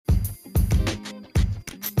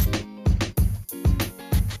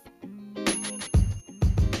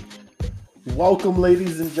Welcome,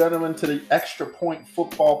 ladies and gentlemen, to the Extra Point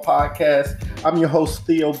Football Podcast. I'm your host,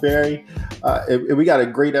 Theo Berry. We got a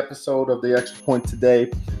great episode of the Extra Point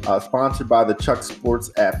today, sponsored by the Chuck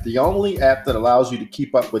Sports app, the only app that allows you to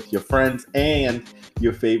keep up with your friends and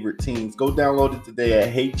your favorite teams. Go download it today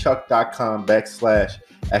at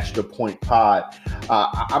heychuck.com/Extra Point Pod.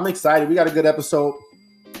 I'm excited. We got a good episode.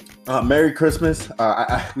 Merry Christmas.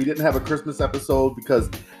 We didn't have a Christmas episode because,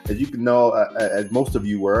 as you can know, as most of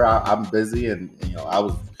you were, I'm busy and I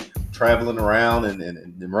was traveling around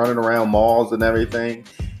and running around malls and everything.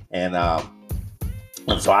 And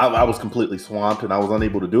so I was completely swamped and I was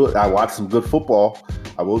unable to do it. I watched some good football.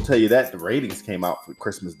 I will tell you that the ratings came out for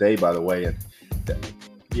Christmas Day, by the way, and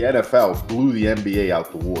the NFL blew the NBA out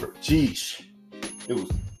the water. Geesh. It was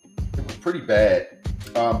pretty bad.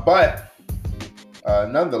 But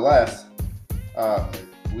nonetheless,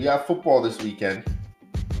 we got football this weekend.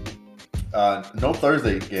 No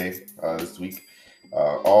Thursday game this week.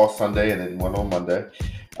 All Sunday and then one on Monday.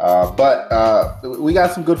 But we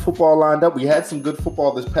got some good football lined up. We had some good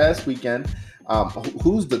football this past weekend.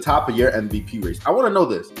 Who's the top of your MVP race? I want to know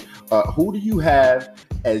this. Who do you have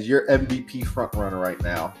as your MVP frontrunner right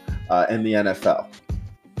now in the NFL?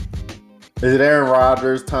 Is it Aaron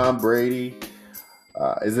Rodgers, Tom Brady?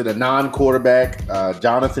 Is it a non-quarterback,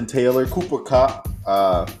 Jonathan Taylor, Cooper Kupp?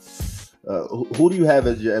 Who do you have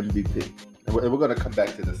as your MVP? And we're going to come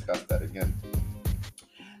back to discuss that again.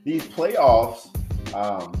 These playoffs,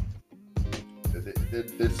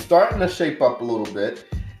 they're starting to shape up a little bit.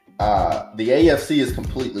 The AFC is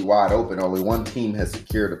completely wide open. Only one team has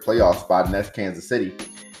secured a playoff spot, and that's Kansas City.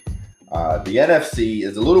 The NFC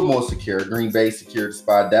is a little more secure. Green Bay secured a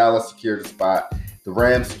spot. Dallas secured a spot. The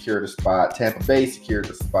Rams secured a spot. Tampa Bay secured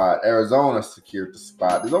a spot. Arizona secured a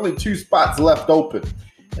spot. There's only 2 spots left open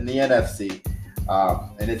in the NFC,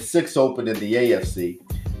 and it's 6 open in the AFC,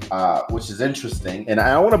 which is interesting. And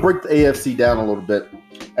I want to break the AFC down a little bit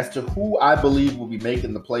as to who I believe will be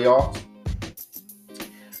making the playoffs.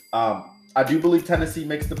 I do believe Tennessee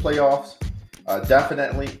makes the playoffs,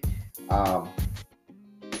 definitely.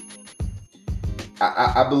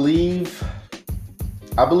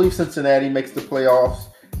 I believe Cincinnati makes the playoffs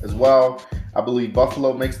as well. I believe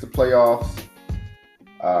Buffalo makes the playoffs.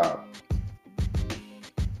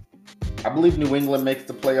 I believe New England makes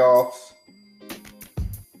the playoffs.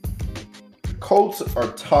 The Colts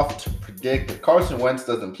are tough to predict. If Carson Wentz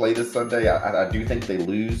doesn't play this Sunday, I do think they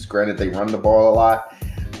lose. Granted, they run the ball a lot.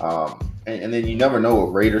 And then you never know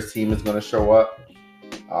what Raiders team is going to show up.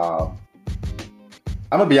 I'm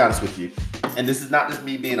going to be honest with you. And this is not just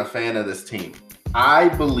me being a fan of this team. I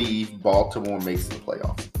believe Baltimore makes the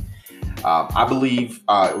playoffs. I believe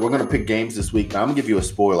we're going to pick games this week. Now, I'm going to give you a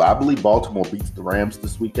spoiler. I believe Baltimore beats the Rams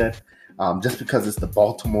this weekend just because it's the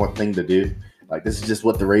Baltimore thing to do. Like, this is just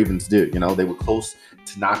what the Ravens do. You know, they were close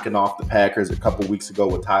to knocking off the Packers a couple weeks ago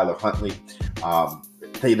with Tyler Huntley.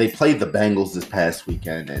 They played the Bengals this past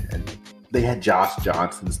weekend, and they had Josh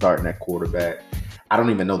Johnson starting at quarterback. I don't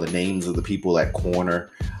even know the names of the people at corner.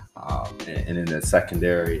 And in the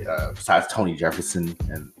secondary, besides Tony Jefferson,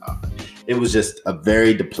 and it was just a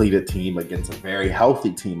very depleted team against a very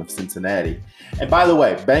healthy team of Cincinnati. And by the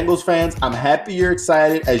way, Bengals fans, I'm happy you're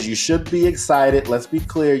excited, as you should be excited. Let's be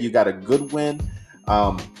clear, you got a good win,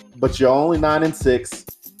 but you're only 9-6.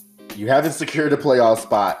 You haven't secured a playoff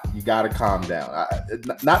spot. You got to calm down.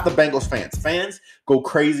 Not the Bengals fans. Fans, go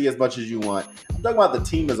crazy as much as you want. I'm talking about the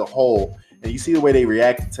team as a whole. And you see the way they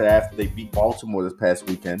reacted to that after they beat Baltimore this past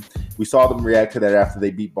weekend. We saw them react to that after they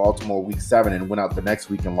beat Baltimore week 7 and went out the next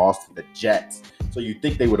week and lost to the Jets. So you'd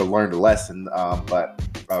think they would have learned a lesson, but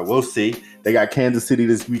we'll see. They got Kansas City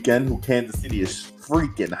this weekend. Kansas City is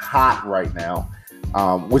freaking hot right now,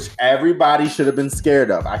 which everybody should have been scared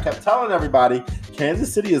of. I kept telling everybody,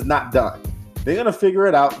 Kansas City is not done. They're going to figure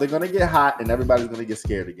it out. They're going to get hot, and everybody's going to get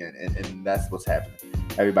scared again. And that's what's happening.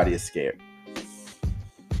 Everybody is scared.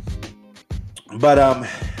 But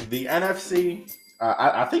the NFC,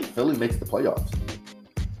 I think Philly makes the playoffs.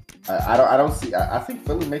 I think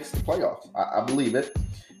Philly makes the playoffs. I believe it.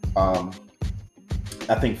 I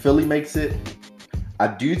think Philly makes it. I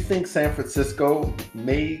do think San Francisco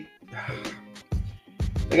may.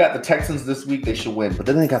 They got the Texans this week. They should win. But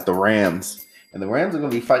then they got the Rams. And the Rams are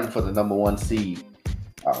going to be fighting for the number 1 seed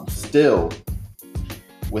still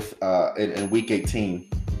with in week 18.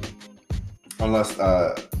 Unless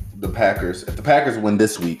the Packers, if the Packers win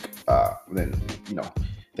this week, then,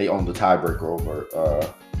 they own the tiebreaker over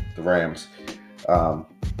the Rams. But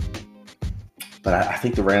I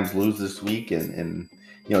think the Rams lose this week, and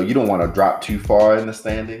you don't want to drop too far in the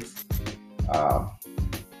standings.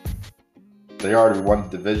 They already won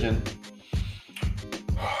the division.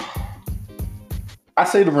 I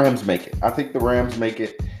say the Rams make it. I think the Rams make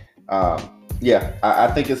it. Yeah, I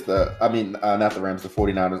think it's not the Rams, the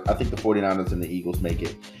 49ers. I think the 49ers and the Eagles make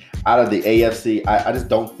it. Out of the AFC, I just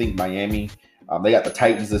don't think Miami. They got the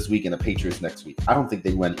Titans this week and the Patriots next week. I don't think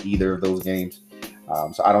they win either of those games.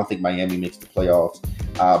 So I don't think Miami makes the playoffs.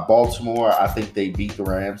 Baltimore, I think they beat the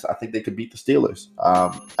Rams. I think they could beat the Steelers.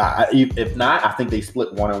 If not, I think they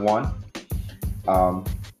split 1-1.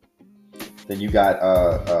 Then you got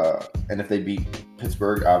and if they beat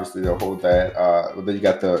Pittsburgh, obviously they'll hold that. Then you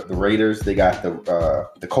got the Raiders. They got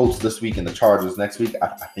the Colts this week and the Chargers next week. I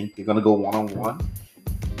think they're gonna go 1-1.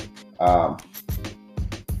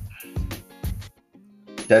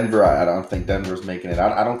 Denver, I don't think Denver's making it.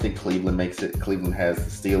 I don't think Cleveland makes it. Cleveland has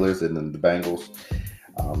the Steelers and then the Bengals.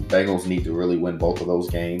 Bengals need to really win both of those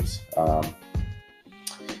games.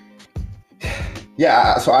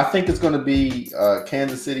 Yeah, so I think it's going to be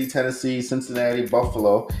Kansas City, Tennessee, Cincinnati,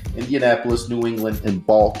 Buffalo, Indianapolis, New England, and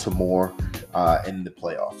Baltimore in the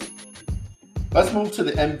playoffs. Let's move to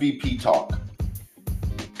the MVP talk.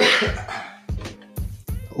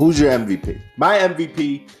 Who's your MVP? My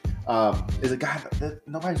MVP is a guy that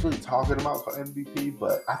nobody's really talking about for MVP,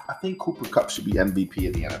 but I think Cooper Kupp should be MVP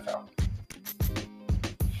of the NFL.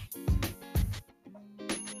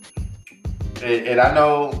 And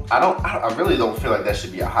I really don't feel like that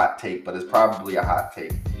should be a hot take, but it's probably a hot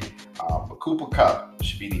take. But Cooper Kupp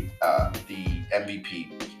should be the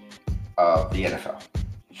MVP of the NFL.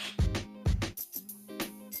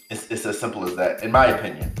 It's as simple as that, in my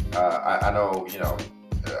opinion. I know,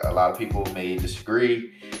 a lot of people may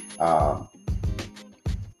disagree, but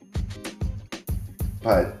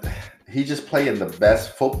he's just playing the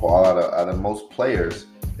best football out of most players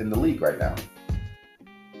in the league right now.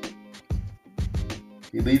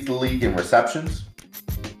 He leads the league in receptions,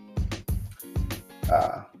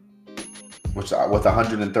 with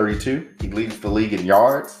 132. He leads the league in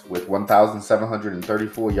yards with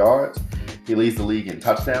 1,734 yards. He leads the league in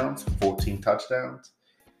touchdowns, 14 touchdowns.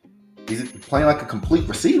 He's playing like a complete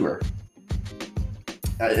receiver.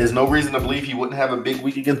 There's no reason to believe he wouldn't have a big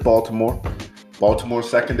week against Baltimore. Baltimore's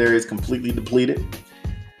secondary is completely depleted.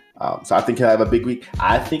 So I think he'll have a big week.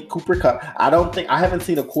 I think Cooper Kupp. I haven't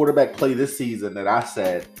seen a quarterback play this season that I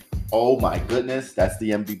said, oh my goodness, that's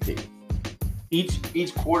the MVP.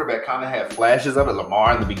 Each quarterback kind of had flashes of it.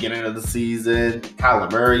 Lamar in the beginning of the season,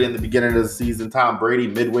 Kyler Murray in the beginning of the season, Tom Brady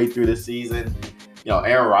midway through the season.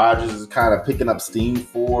 Aaron Rodgers is kind of picking up steam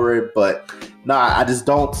for it. But I just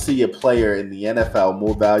don't see a player in the NFL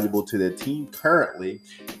more valuable to their team currently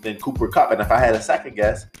than Cooper Kupp. And if I had a second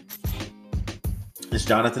guess, it's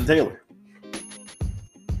Jonathan Taylor.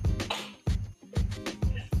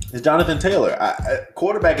 It's Jonathan Taylor.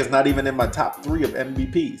 Quarterback is not even in my top 3 of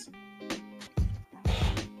MVPs.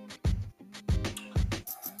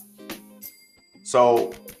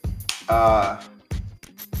 So, I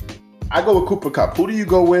go with Cooper Kupp. Who do you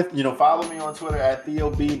go with? Follow me on Twitter at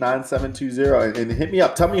TheoB9720 and hit me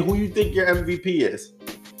up. Tell me who you think your MVP is.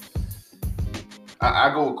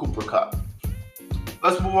 I go with Cooper Kupp.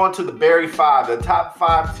 Let's move on to the Barry 5, the top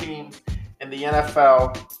 5 teams in the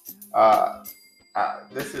NFL.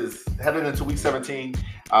 This is heading into week 17.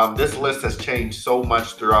 This list has changed so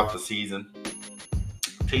much throughout the season.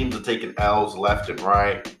 Teams are taking L's left and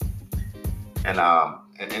right. And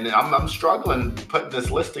I'm struggling putting this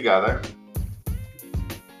list together.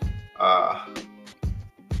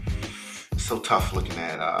 It's so tough looking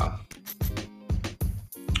at.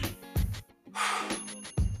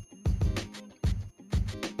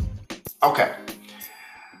 Okay.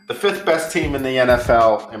 The 5th best team in the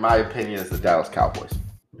NFL, in my opinion, is the Dallas Cowboys.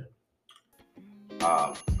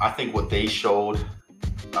 I think what they showed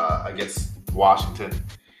against Washington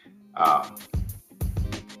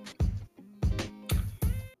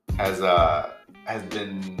has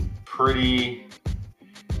been pretty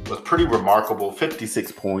remarkable.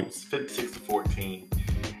 56 points, 56-14.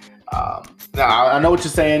 Now I know what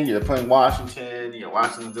you're saying. You're playing Washington.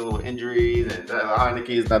 Washington's dealing with injuries, and Heineke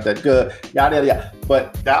is not that good. Yada yada yada.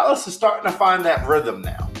 But Dallas is starting to find that rhythm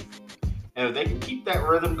now, and if they can keep that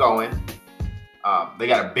rhythm going, they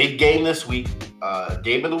got a big game this week.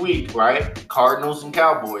 Game of the week, right? Cardinals and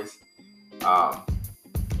Cowboys.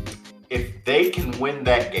 If they can win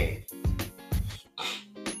that game,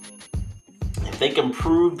 if they can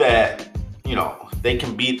prove that, they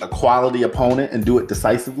can beat a quality opponent and do it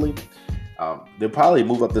decisively, they'll probably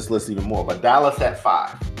move up this list even more. But Dallas at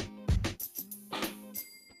 5.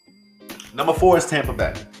 Number 4 is Tampa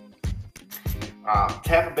Bay.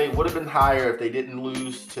 Tampa Bay would have been higher if they didn't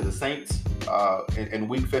lose to the Saints in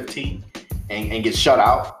week 15 and get shut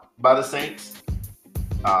out by the Saints.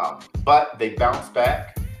 But they bounced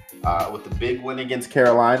back. with the big win against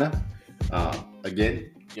Carolina. Again,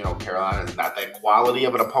 Carolina is not that quality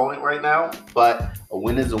of an opponent right now, but a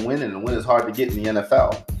win is a win, and a win is hard to get in the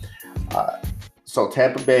NFL. So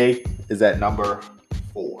Tampa Bay is at number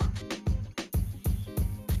 4.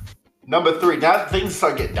 Number 3. Now things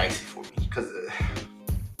start getting dicey for me because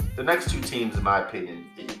the next 2 teams, in my opinion,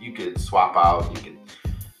 you could swap out.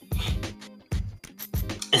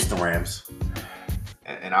 It's the Rams,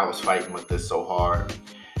 and I was fighting with this so hard.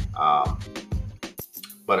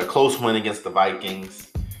 But a close win against the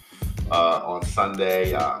Vikings on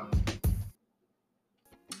Sunday, and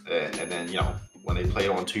then when they played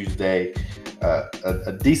on Tuesday,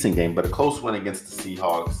 a decent game, but a close win against the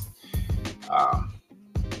Seahawks.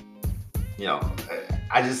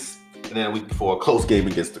 And then a week before, a close game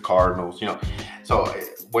against the Cardinals. So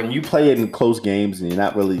when you play it in close games and you're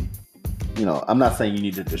not really, I'm not saying you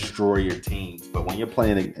need to destroy your teams, but when you're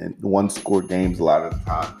playing in one-score games a lot of the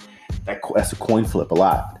time, that's a coin flip a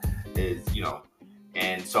lot.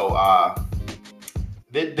 And so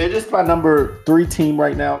they're just my number 3 team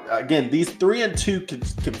right now. Again, these 3 and 2 can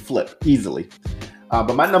flip easily.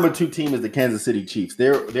 But my number 2 team is the Kansas City Chiefs.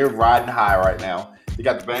 They're riding high right now. They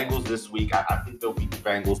got the Bengals this week. I think they'll beat the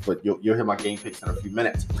Bengals, but you'll hear my game picks in a few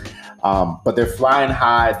minutes. But they're flying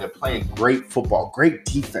high. They're playing great football, great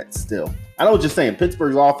defense still. I know what you're saying.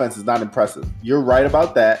 Pittsburgh's offense is not impressive. You're right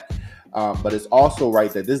about that. But it's also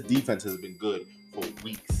right that this defense has been good for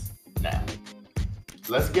weeks now.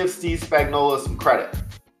 Let's give Steve Spagnuolo some credit.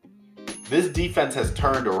 This defense has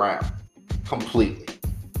turned around completely.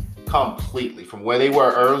 From where they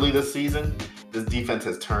were early this season, this defense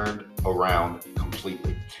has turned around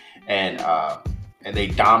completely. And they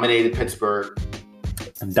dominated Pittsburgh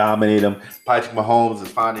and dominate them. Patrick Mahomes is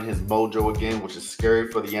finding his mojo again, which is scary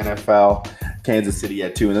for the NFL. Kansas City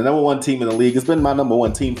at 2. And the number 1 team in the league has been my number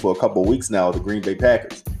 1 team for a couple of weeks now, the Green Bay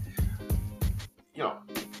Packers.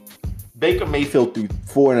 Baker Mayfield threw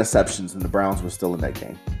 4 interceptions and the Browns were still in that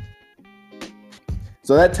game.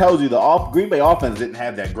 So that tells you the Green Bay offense didn't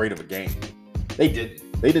have that great of a game. They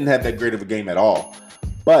didn't. They didn't have that great of a game at all.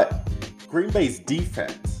 But Green Bay's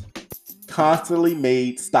defense constantly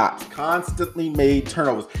made stops, constantly made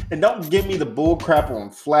turnovers. And don't give me the bull crap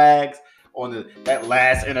on flags, on that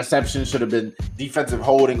last interception should have been defensive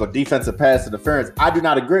holding or defensive pass interference. I do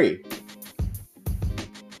not agree.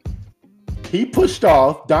 He pushed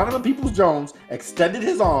off. Donovan Peoples-Jones extended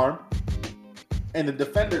his arm, and the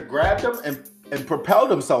defender grabbed him and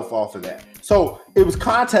propelled himself off of that. So it was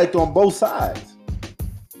contact on both sides.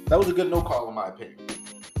 That was a good no call in my opinion.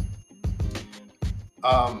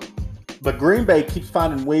 But Green Bay keeps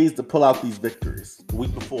finding ways to pull out these victories. The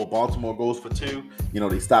week before, Baltimore goes for 2.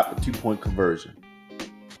 They stopped a 2-point conversion.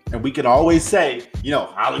 And we can always say,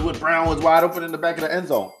 Hollywood Brown was wide open in the back of the end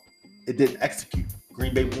zone. It didn't execute.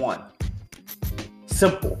 Green Bay won.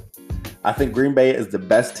 Simple. I think Green Bay is the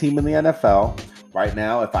best team in the NFL. Right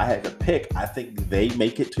now, if I had to pick, I think they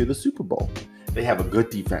make it to the Super Bowl. They have a good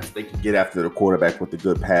defense. They can get after the quarterback with a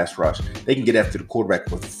good pass rush. They can get after the quarterback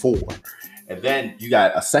with 4. And then you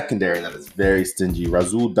got a secondary that is very stingy.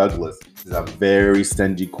 Rasul Douglas is a very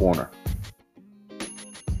stingy corner.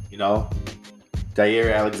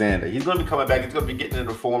 Jair Alexander. He's going to be coming back. He's going to be getting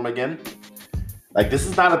into form again. This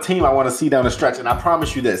is not a team I want to see down the stretch. And I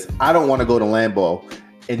promise you this, I don't want to go to Lambeau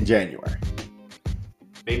in January.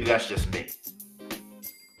 Maybe that's just me.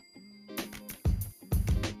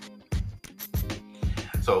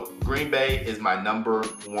 So Green Bay is my number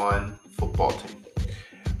 1 football team.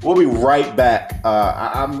 We'll be right back.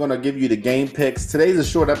 I'm going to give you the game picks. Today's a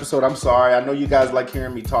short episode. I'm sorry. I know you guys like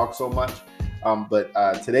hearing me talk so much. But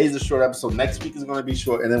today's a short episode. Next week is going to be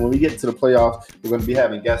short. And then when we get to the playoffs, we're going to be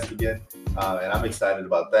having guests again. And I'm excited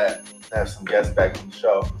about that. To have some guests back on the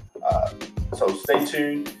show. So stay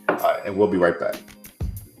tuned. And we'll be right back.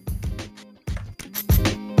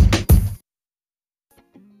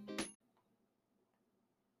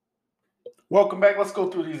 Welcome back. Let's go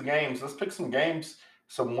through these games. Let's pick some games.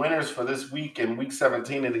 Some winners for this week in Week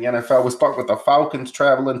 17 in the NFL. We'll start with the Falcons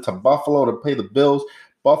traveling to Buffalo to play the Bills.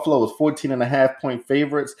 Buffalo is 14.5-point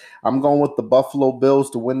favorites. I'm going with the Buffalo Bills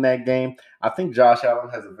to win that game. I think Josh Allen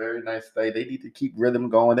has a very nice day. They need to keep rhythm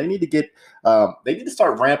going. They need to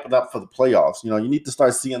start ramping up for the playoffs. You need to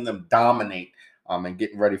start seeing them dominate and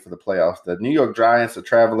getting ready for the playoffs. The New York Giants are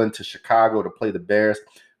traveling to Chicago to play the Bears.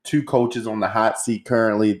 2 coaches on the hot seat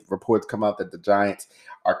currently. Reports come out that the Giants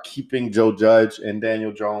are keeping Joe Judge and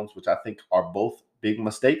Daniel Jones, which I think are both big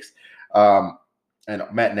mistakes. And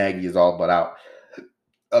Matt Nagy is all but out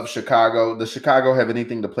of Chicago. Does Chicago have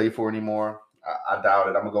anything to play for anymore? I doubt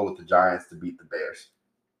it. I'm going to go with the Giants to beat the Bears.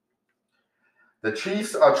 The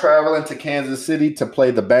Chiefs are traveling to Kansas City to play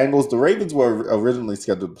the Bengals. The Ravens were originally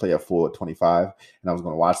scheduled to play at 4:25, and I was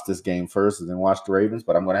going to watch this game first and then watch the Ravens,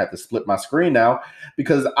 but I'm going to have to split my screen now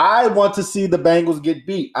because I want to see the Bengals get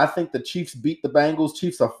beat. I think the Chiefs beat the Bengals.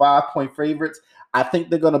 Chiefs are 5-point favorites. I think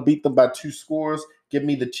they're going to beat them by 2 scores. Give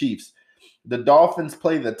me the Chiefs. The Dolphins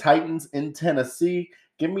play the Titans in Tennessee.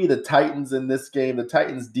 Give me the Titans in this game. The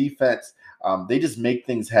Titans defense, they just make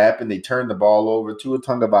things happen. They turn the ball over. Tua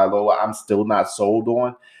Tagovailoa, I'm still not sold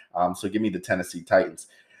on. So give me the Tennessee Titans.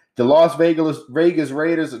 The Las Vegas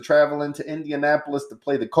Raiders are traveling to Indianapolis to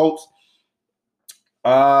play the Colts.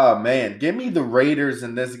 Man, give me the Raiders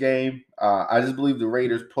in this game. I just believe the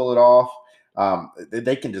Raiders pull it off.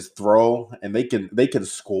 They can just throw and they can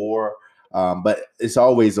score. But it's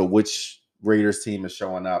always a which Raiders team is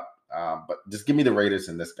showing up. But just give me the Raiders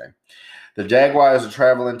in this game. The Jaguars are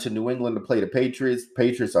traveling to New England to play the Patriots.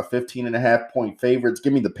 Patriots are 15.5-point favorites.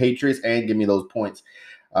 Give me the Patriots and give me those points.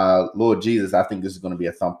 Lord Jesus, I think this is going to be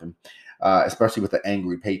a thumping, especially with the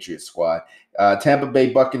angry Patriots squad. Tampa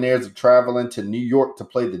Bay Buccaneers are traveling to New York to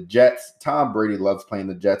play the Jets. Tom Brady loves playing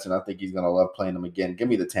the Jets, and I think he's going to love playing them again. Give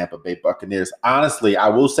me the Tampa Bay Buccaneers. Honestly, I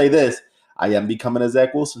will say this. I am becoming a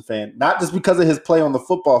Zach Wilson fan, not just because of his play on the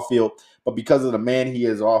football field, but because of the man he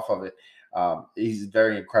is off of it. He's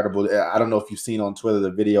very incredible. I don't know if you've seen on Twitter the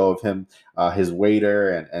video of him, his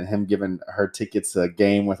waiter, and him giving her tickets to a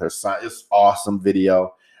game with her son. It's awesome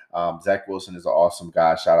video. Zach Wilson is an awesome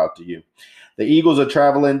guy. Shout out to you. The Eagles are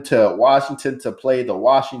traveling to Washington to play the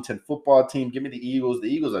Washington football team. Give me the Eagles. The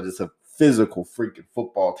Eagles are just a physical freaking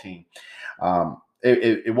football team.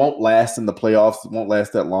 It won't last in the playoffs. It won't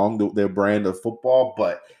last that long, their brand of football,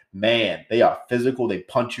 but man, they are physical. They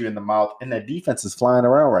punch you in the mouth, and their defense is flying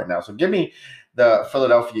around right now. So give me the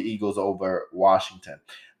Philadelphia Eagles over Washington.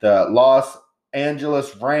 The Los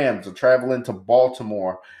Angeles Rams are traveling to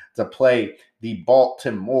Baltimore to play the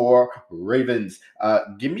Baltimore Ravens.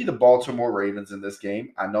 Give me the Baltimore Ravens in this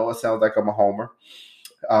game. I know it sounds like I'm a homer.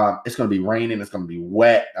 It's going to be raining. It's going to be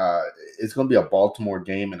wet. It's going to be a Baltimore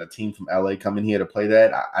game and a team from LA coming here to play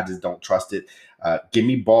that. I just don't trust it. Give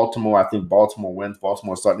me Baltimore. I think Baltimore wins.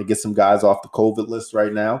 Baltimore's starting to get some guys off the COVID list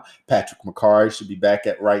right now. Patrick McCarry should be back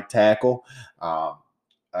at right tackle.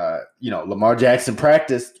 Lamar Jackson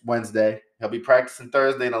practiced Wednesday. He'll be practicing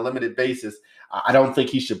Thursday on a limited basis. I don't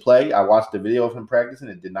think he should play. I watched the video of him practicing.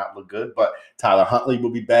 It did not look good, but Tyler Huntley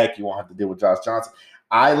will be back. You won't have to deal with Josh Johnson.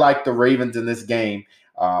 I like the Ravens in this game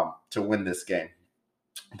to win this game.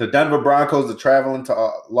 The Denver Broncos are traveling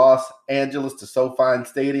to Los Angeles to SoFi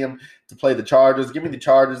Stadium to play the Chargers. Give me the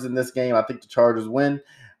Chargers in this game. I think the Chargers win.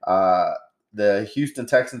 The Houston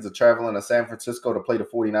Texans are traveling to San Francisco to play the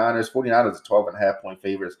 49ers. 49ers are 12.5-point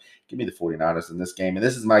favorites. Give me the 49ers in this game. And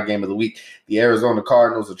this is my game of the week. The Arizona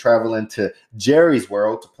Cardinals are traveling to Jerry's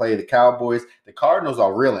World to play the Cowboys. The Cardinals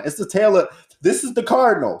are reeling. This is the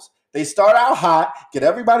Cardinals. They start out hot, get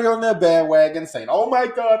everybody on their bandwagon saying, oh my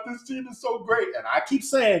God, this team is so great. And I keep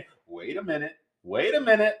saying, wait a minute.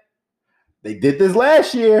 They did this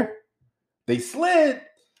last year. They slid,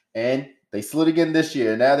 and they slid again this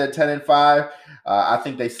year. Now they're 10-5. I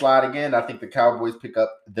think they slide again. I think the Cowboys pick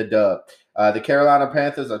up the dub. The Carolina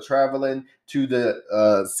Panthers are traveling to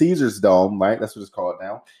the Caesars Dome, right? That's what it's called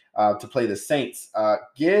now, to play the Saints.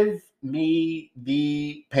 Give me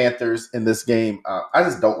the Panthers in this game. I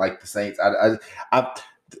just don't like the Saints.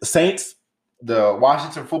 Saints, the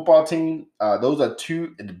Washington football team, those are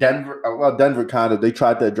two. Denver kind of, they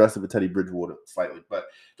tried to address it with Teddy Bridgewater slightly, but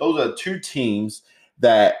those are two teams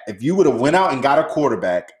that if you would have went out and got a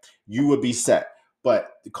quarterback, you would be set.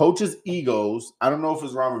 But the coach's egos, I don't know if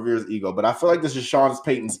it's Ron Rivera's ego, but I feel like this is Sean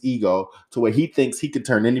Payton's ego to where he thinks he could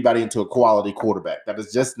turn anybody into a quality quarterback. That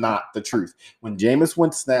is just not the truth. When Jameis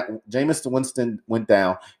Winston went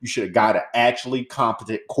down, you should have got an actually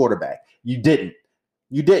competent quarterback. You didn't.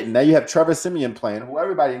 Now you have Trevor Siemian playing, who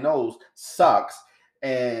everybody knows sucks,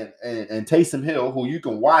 and Taysom Hill, who you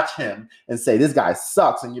can watch him and say, this guy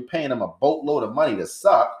sucks, and you're paying him a boatload of money to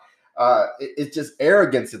suck. It's just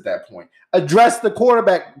arrogance at that point. Address the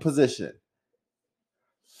quarterback position.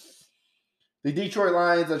 The Detroit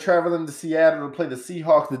Lions are traveling to Seattle to play the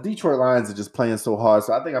Seahawks. The Detroit Lions are just playing so hard,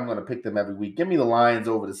 so I think I'm going to pick them every week. Give me the Lions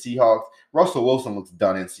over the Seahawks. Russell Wilson looks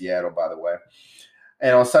done in Seattle, by the way.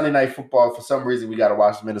 And on Sunday Night Football, for some reason, we got to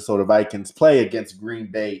watch the Minnesota Vikings play against Green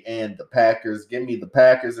Bay and the Packers. Give me the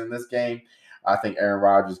Packers in this game. I think Aaron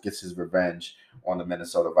Rodgers gets his revenge on the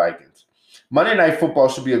Minnesota Vikings. Monday Night Football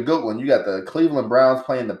should be a good one. You got the Cleveland Browns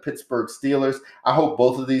playing the Pittsburgh Steelers. I hope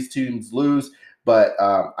both of these teams lose, but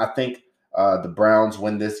I think the Browns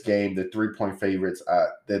win this game. They're 3-point favorites.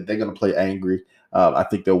 They're going to play angry. I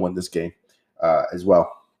think they'll win this game as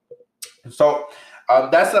well. So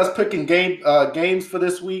that's us picking games for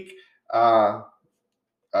this week. Uh,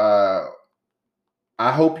 uh,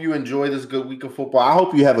 I hope you enjoy this good week of football. I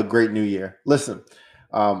hope you have a great new year. Listen,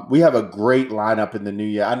 we have a great lineup in the new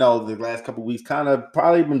year. I know the last couple of weeks kind of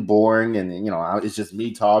probably been boring, and it's just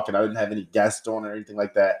me talking. I didn't have any guests on or anything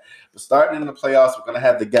like that. But starting in the playoffs, we're going to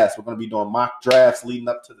have the guests. We're going to be doing mock drafts leading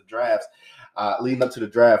up to the drafts. Leading up to the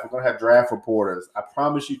draft, we're going to have draft reporters. I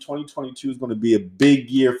promise you, 2022 is going to be a big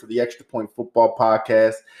year for the Extra Point Football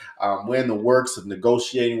Podcast. We're in the works of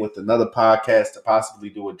negotiating with another podcast to possibly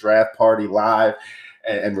do a draft party live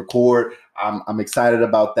and record. I'm excited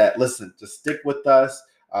about that. Listen, just stick with us.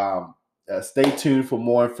 Stay tuned for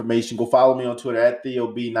more information. Go follow me on Twitter at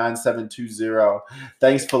TheoB9720.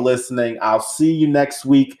 Thanks for listening. I'll see you next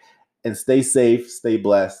week, and stay safe, stay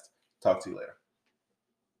blessed. Talk to you later.